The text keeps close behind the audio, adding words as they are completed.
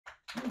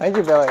Thank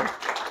you, Billy.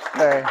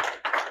 Very,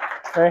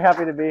 very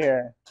happy to be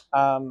here.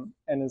 And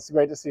it's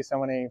great to see so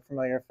many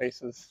familiar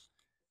faces.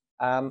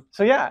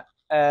 So yeah,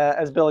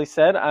 as Billy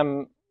said,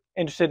 I'm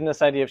interested in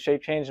this idea of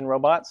shape change in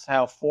robots,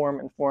 how form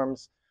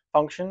informs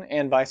function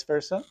and vice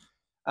versa.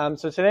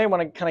 So today I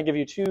want to kind of give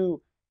you two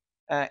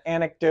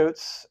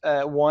anecdotes.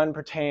 One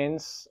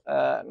pertains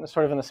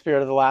sort of in the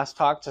spirit of the last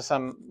talk to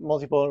some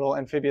multimodal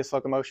amphibious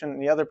locomotion,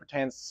 and the other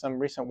pertains to some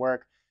recent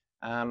work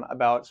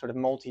about sort of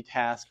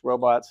multitask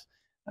robots.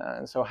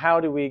 And so how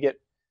do we get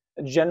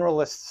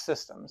generalist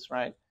systems,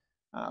 right?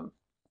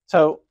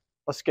 So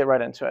let's get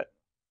right into it.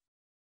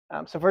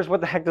 So first,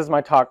 what the heck does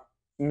my talk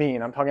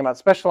mean? I'm talking about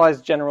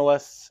specialized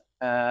generalists,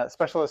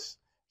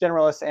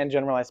 generalists and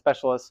generalized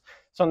specialists.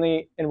 So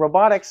in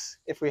robotics,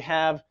 if we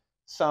have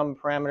some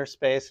parameter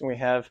space and we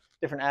have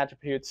different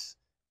attributes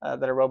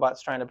that a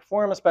robot's trying to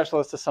perform, a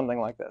specialist is something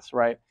like this,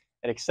 right?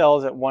 It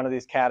excels at one of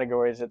these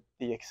categories at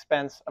the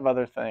expense of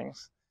other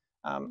things.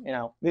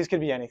 These could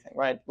be anything,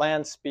 right?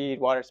 Land speed,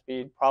 water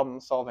speed,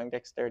 problem solving,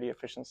 dexterity,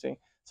 efficiency,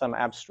 some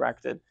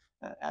abstracted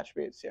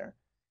attributes here.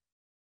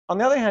 On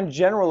the other hand,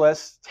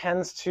 generalist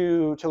tends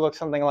to look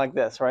something like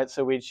this, right?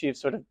 So we achieve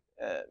sort of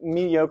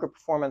mediocre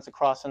performance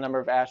across a number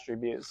of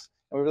attributes,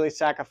 and we really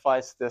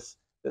sacrifice this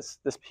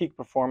peak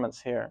performance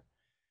here.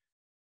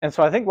 And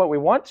so I think what we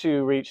want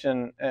to reach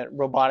in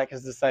robotic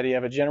is this idea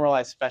of a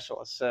generalized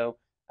specialist, so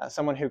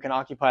someone who can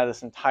occupy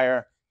this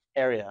entire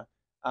area.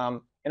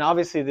 And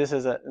obviously, this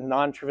is a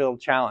non-trivial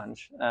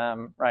challenge,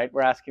 right?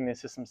 We're asking these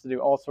systems to do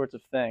all sorts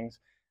of things,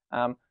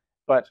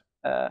 but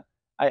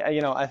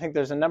I think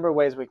there's a number of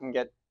ways we can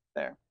get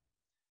there.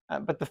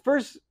 But the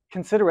first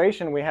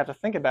consideration we have to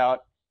think about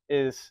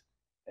is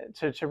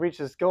to reach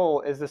this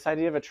goal is this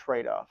idea of a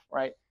trade-off,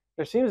 right?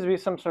 There seems to be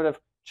some sort of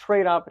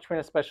trade-off between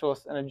a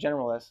specialist and a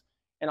generalist,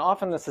 and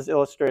often this is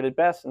illustrated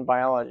best in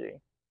biology.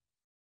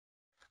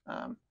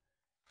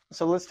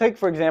 So let's take,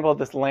 for example,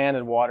 this land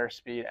and water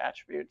speed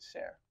attributes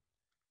here.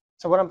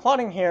 So what I'm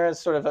plotting here is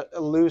sort of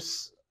a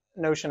loose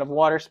notion of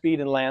water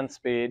speed and land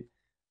speed.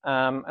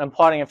 I'm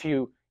plotting a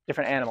few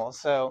different animals.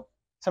 So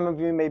some of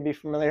you may be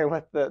familiar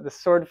with the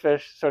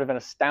swordfish, sort of an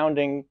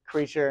astounding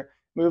creature,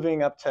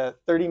 moving up to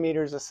 30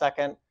 meters a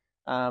second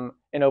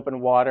in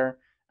open water.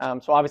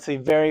 So obviously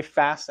very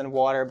fast in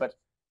water, but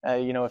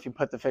if you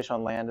put the fish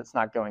on land, it's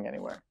not going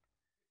anywhere.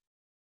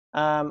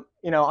 On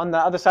the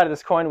other side of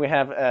this coin, we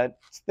have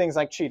things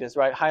like cheetahs,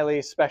 right?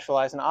 Highly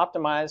specialized and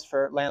optimized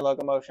for land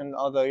locomotion,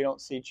 although you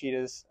don't see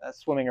cheetahs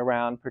swimming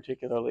around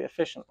particularly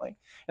efficiently.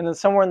 And then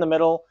somewhere in the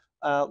middle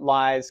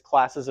lies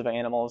classes of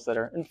animals that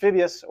are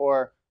amphibious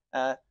or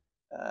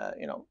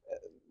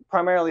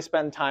primarily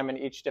spend time in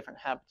each different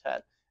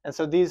habitat. And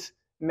so these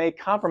make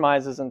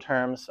compromises in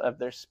terms of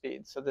their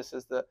speed. So this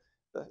is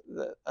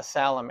a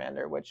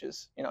salamander, which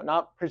is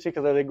not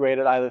particularly great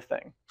at either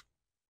thing.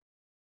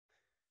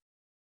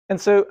 And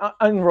so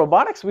in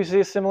robotics, we see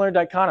a similar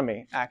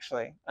dichotomy,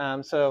 actually.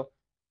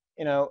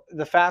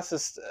 The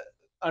fastest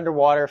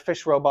underwater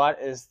fish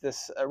robot is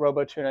this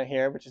robotuna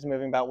here, which is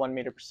moving about 1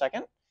 meter per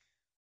second.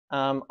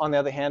 On the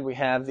other hand, we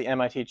have the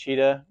MIT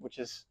cheetah, which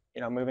is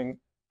moving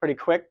pretty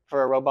quick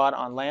for a robot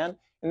on land.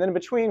 And then in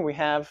between, we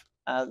have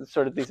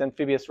sort of these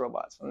amphibious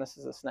robots. And this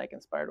is a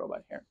snake-inspired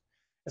robot here.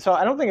 And so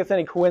I don't think it's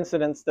any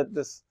coincidence that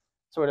this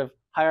sort of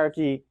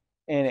hierarchy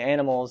in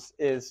animals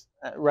is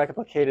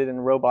replicated in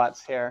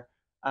robots here.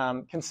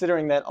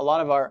 Considering that a lot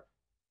of our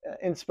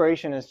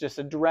inspiration is just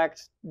a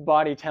direct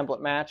body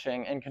template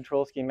matching and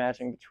control scheme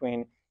matching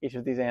between each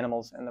of these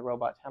animals and the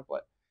robot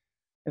template.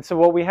 And so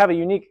what we have a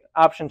unique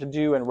option to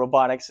do in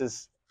robotics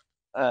is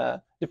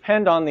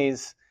depend on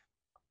these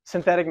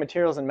synthetic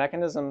materials and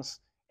mechanisms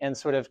and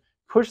sort of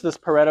push this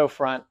Pareto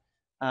front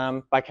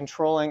by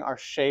controlling our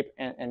shape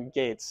and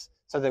gaits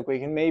so that we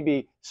can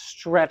maybe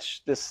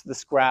stretch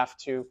this graph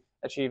to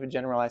achieve a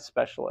generalized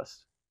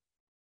specialist.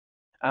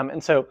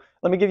 And so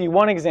let me give you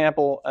one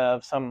example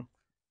of some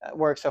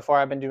work so far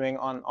I've been doing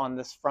on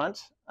this front,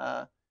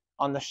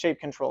 on the shape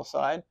control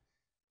side.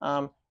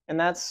 And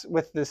that's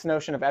with this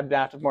notion of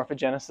adaptive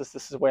morphogenesis.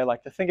 This is a way I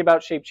like to think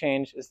about shape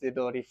change, is the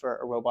ability for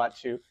a robot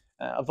to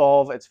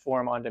evolve its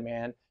form on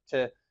demand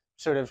to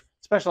sort of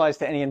specialize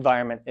to any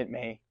environment it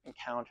may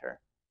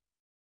encounter.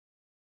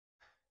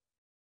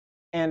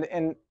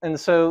 And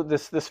so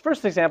this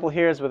first example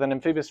here is with an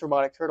amphibious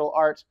robotic turtle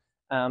art.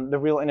 The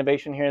real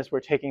innovation here is we're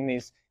taking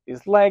these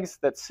legs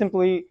that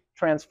simply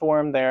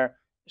transform their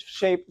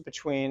shape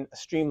between a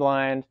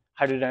streamlined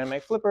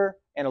hydrodynamic flipper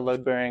and a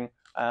load-bearing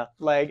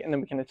leg, and then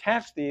we can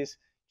attach these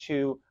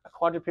to a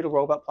quadrupedal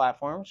robot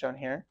platform shown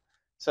here.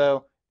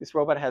 So this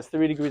robot has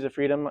 3 degrees of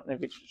freedom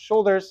on each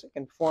shoulders. It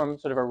can perform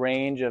sort of a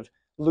range of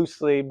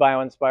loosely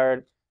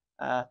bio-inspired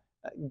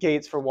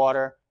gaits for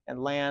water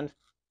and land.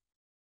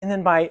 And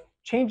then by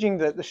changing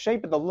the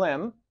shape of the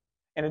limb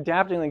and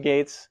adapting the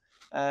gaits,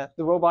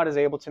 the robot is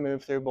able to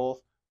move through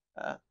both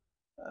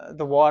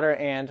the water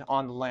and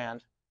on the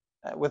land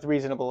with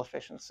reasonable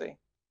efficiency.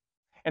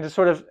 And to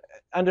sort of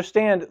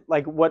understand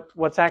like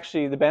what's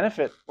actually the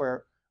benefit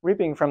we're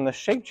reaping from the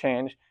shape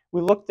change,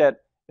 we looked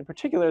at, in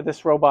particular,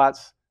 this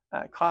robot's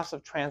cost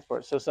of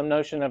transport, so some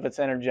notion of its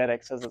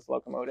energetics as it's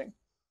locomoting.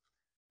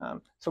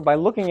 So by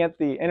looking at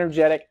the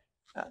energetics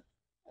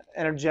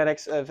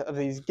of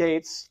these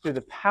gates through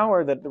the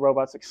power that the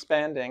robot's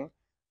expanding,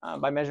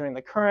 by measuring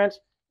the current,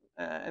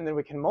 and then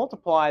we can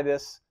multiply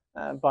this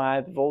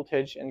by the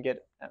voltage and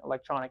get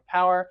electronic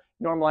power,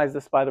 normalize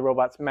this by the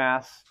robot's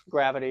mass,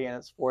 gravity, and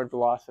its forward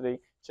velocity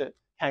to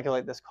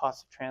calculate this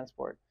cost of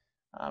transport.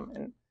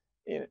 And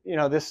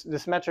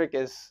this metric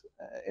is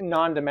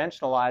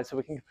non-dimensionalized, so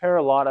we can compare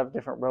a lot of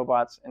different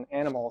robots and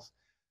animals.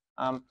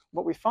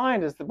 What we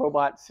find is the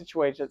robot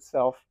situates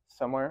itself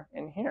somewhere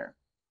in here.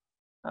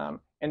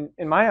 And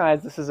in my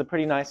eyes, this is a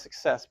pretty nice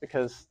success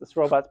because this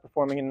robot's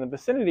performing in the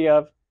vicinity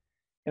of,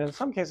 and in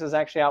some cases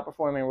actually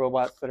outperforming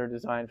robots that are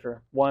designed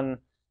for one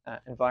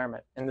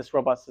environment. And this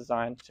robot's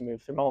designed to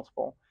move through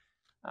multiple.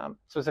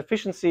 So its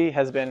efficiency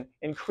has been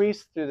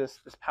increased through this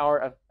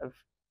power of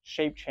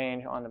shape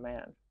change on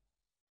demand.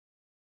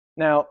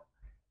 Now,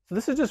 so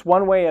this is just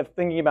one way of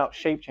thinking about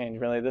shape change,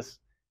 really. This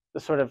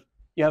sort of,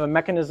 you have a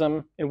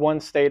mechanism in one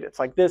state, it's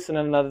like this, and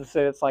in another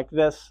state, it's like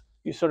this.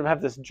 You sort of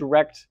have this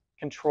direct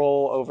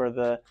control over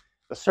the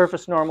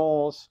surface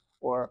normals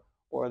or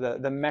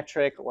the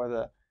metric or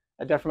the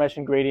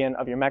deformation gradient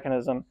of your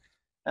mechanism.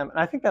 And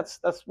I think that's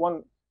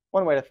one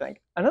way to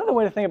think. Another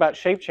way to think about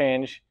shape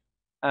change,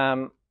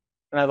 and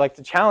I'd like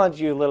to challenge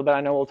you a little bit,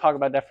 I know we'll talk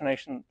about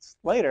definitions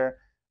later,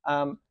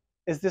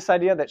 is this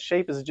idea that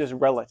shape is just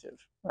relative,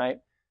 right?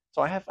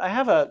 So I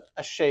have a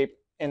shape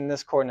in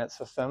this coordinate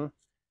system,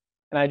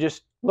 and I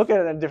just look at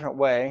it in a different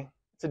way.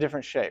 It's a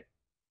different shape.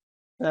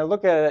 And I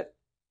look at it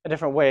a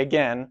different way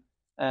again.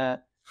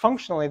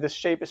 Functionally, this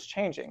shape is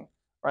changing,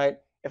 right?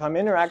 If I'm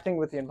interacting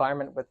with the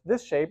environment with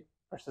this shape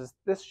versus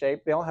this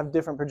shape, they all have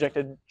different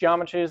projected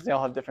geometries. They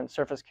all have different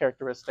surface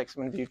characteristics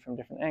when viewed from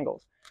different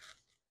angles.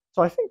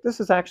 So I think this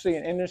is actually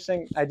an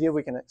interesting idea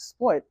we can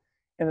exploit.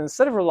 And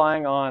instead of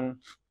relying on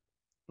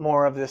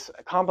more of this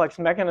complex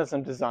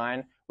mechanism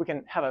design, we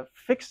can have a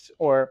fixed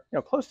or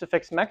close to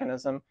fixed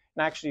mechanism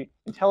and actually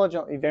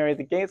intelligently vary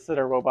the gates that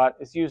our robot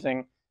is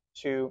using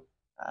to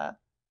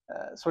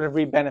sort of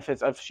reap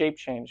benefits of shape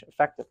change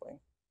effectively.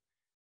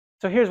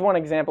 So here's one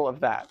example of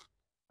that.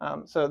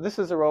 So this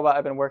is a robot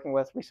I've been working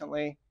with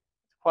recently.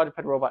 It's a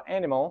quadruped robot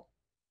animal.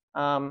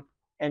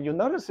 And you'll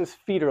notice his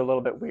feet are a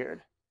little bit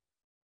weird.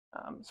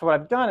 So what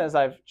I've done is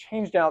I've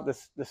changed out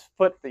this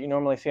foot that you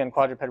normally see on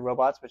quadruped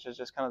robots, which is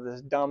just kind of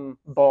this dumb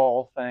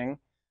ball thing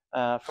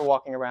for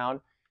walking around.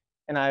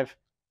 And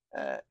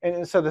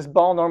and so this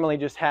ball normally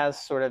just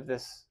has sort of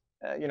this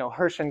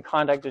Hertzian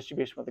contact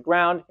distribution with the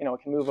ground. It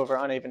can move over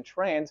uneven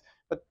terrains.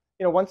 But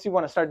once you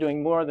want to start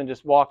doing more than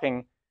just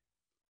walking,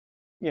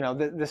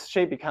 this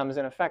shape becomes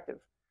ineffective.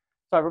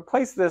 So I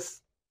replaced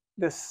this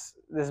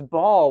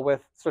ball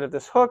with sort of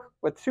this hook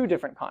with two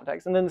different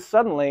contacts, and then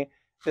suddenly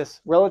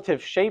this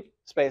relative shape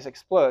space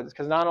explodes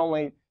because not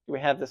only do we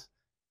have this,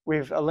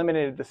 we've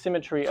eliminated the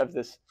symmetry of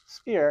this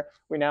sphere,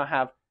 we now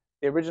have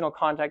the original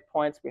contact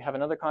points, we have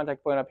another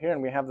contact point up here,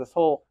 and we have this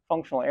whole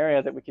functional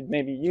area that we could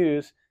maybe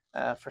use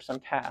for some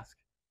task.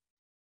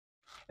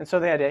 And so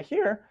the idea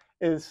here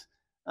is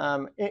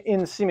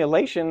in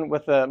simulation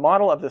with the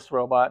model of this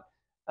robot,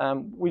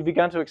 we've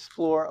begun to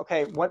explore,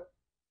 okay, what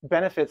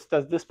benefits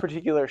does this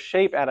particular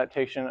shape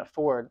adaptation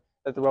afford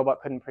that the robot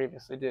couldn't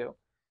previously do?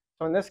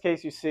 So in this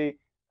case, you see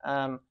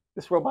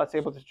this robot's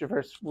able to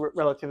traverse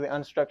relatively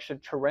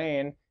unstructured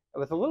terrain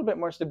with a little bit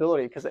more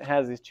stability because it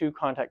has these two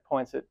contact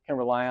points it can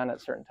rely on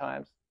at certain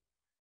times.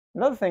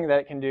 Another thing that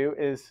it can do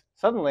is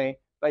suddenly,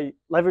 by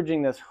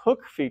leveraging this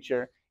hook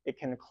feature, it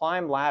can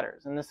climb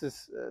ladders. And this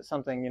is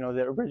something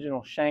the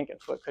original shank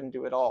and foot couldn't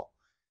do at all.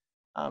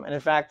 And in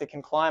fact, it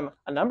can climb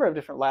a number of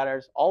different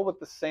ladders, all with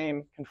the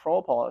same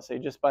control policy,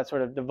 just by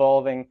sort of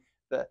devolving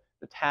the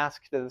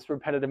task to this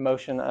repetitive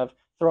motion of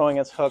throwing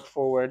its hook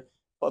forward,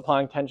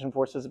 applying tension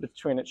forces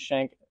between its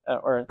shank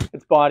or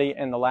its body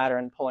and the ladder,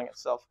 and pulling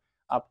itself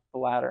up the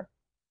ladder.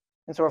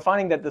 And so we're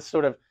finding that this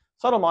sort of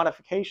subtle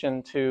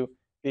modification to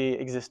the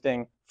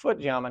existing foot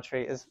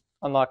geometry is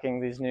unlocking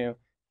these new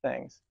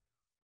things.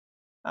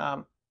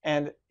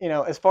 And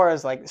as far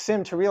as like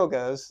sim to real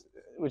goes,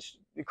 which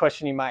the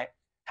question you might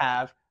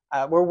have,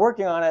 we're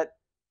working on it,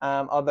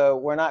 although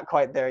we're not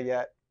quite there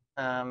yet.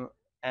 And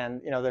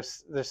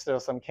there's still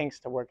some kinks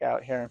to work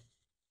out here.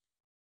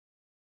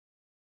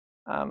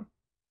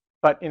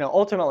 But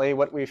ultimately,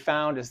 what we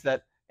found is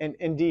that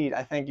indeed,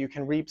 I think you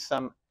can reap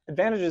some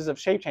advantages of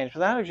shape change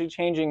without actually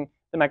changing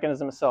the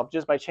mechanism itself,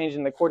 just by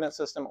changing the coordinate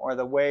system or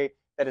the way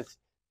that it's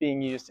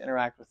being used to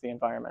interact with the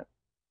environment.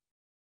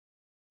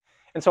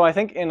 And so I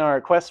think in our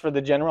quest for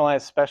the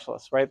generalized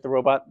specialist, right, the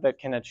robot that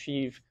can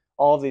achieve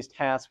all of these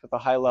tasks with a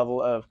high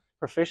level of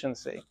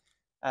proficiency,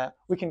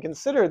 we can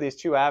consider these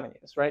two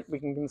avenues, right? We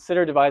can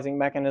consider devising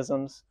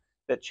mechanisms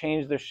that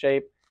change their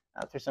shape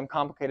through some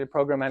complicated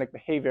programmatic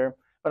behavior,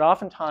 but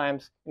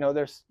oftentimes,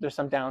 there's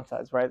some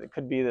downsides, right? It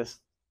could be the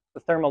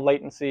thermal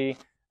latency,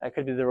 it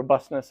could be the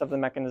robustness of the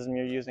mechanism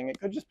you're using, it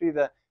could just be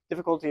the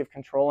difficulty of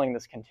controlling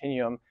this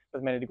continuum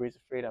with many degrees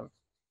of freedom.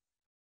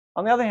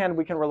 On the other hand,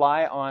 we can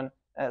rely on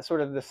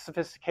sort of the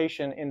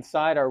sophistication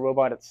inside our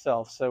robot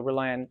itself. So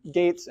rely on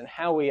gates and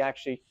how we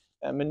actually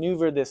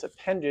maneuver this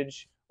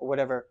appendage or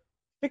whatever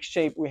fixed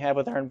shape we have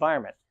with our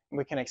environment. And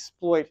we can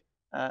exploit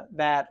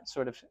that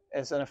sort of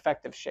as an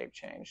effective shape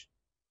change.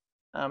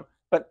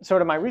 But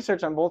sort of my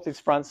research on both these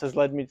fronts has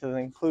led me to the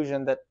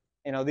conclusion that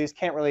these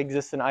can't really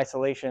exist in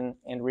isolation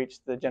and reach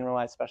the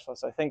generalized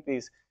specialist. So I think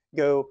these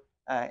go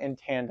in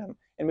tandem.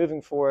 And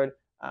moving forward,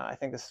 I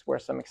think this is where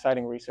some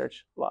exciting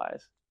research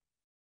lies.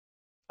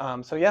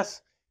 So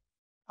yes,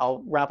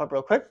 I'll wrap up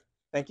real quick.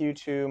 Thank you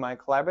to my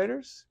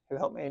collaborators who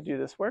helped me do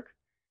this work.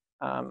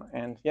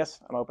 And yes,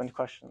 I'm open to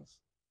questions.